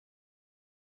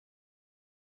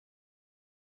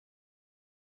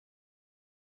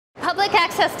Public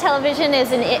access television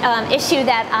is an issue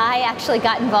that I actually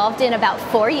got involved in about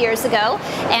 4 years ago,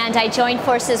 and I joined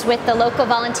forces with the local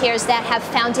volunteers that have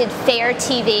founded Fair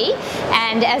TV.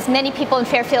 And as many people in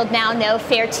Fairfield now know,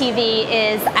 Fair TV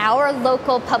is our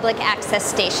local public access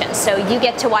station. So you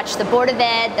get to watch the Board of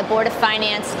Ed, the Board of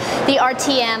Finance, the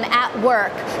RTM at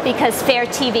work because Fair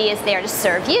TV is there to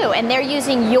serve you. And they're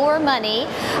using your money.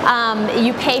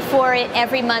 You pay for it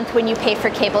every month when you pay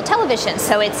for cable television.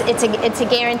 So it's a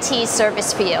guaranteed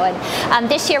service for you. And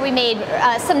this year we made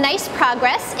some nice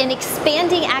progress in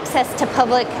expanding access to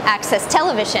public access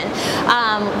television.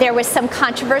 There was some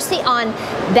controversy on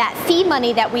that fee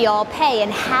money that we all pay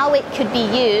and how it could be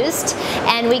used,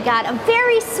 and we got a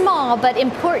very small but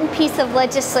important piece of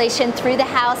legislation through the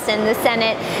House and the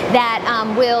Senate that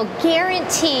will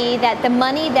guarantee that the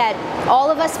money that all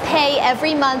of us pay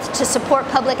every month to support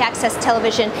public access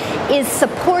television is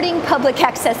supporting public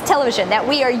access television, that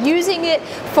we are using it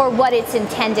for what it's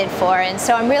intended for. And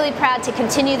so I'm really proud to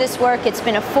continue this work. It's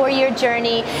been a 4-year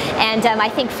journey, and I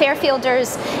think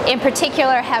Fairfielders in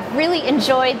particular have really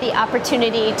enjoyed the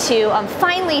opportunity to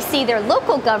finally see their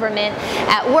local government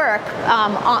at work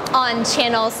on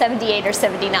channel 78 or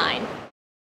 79.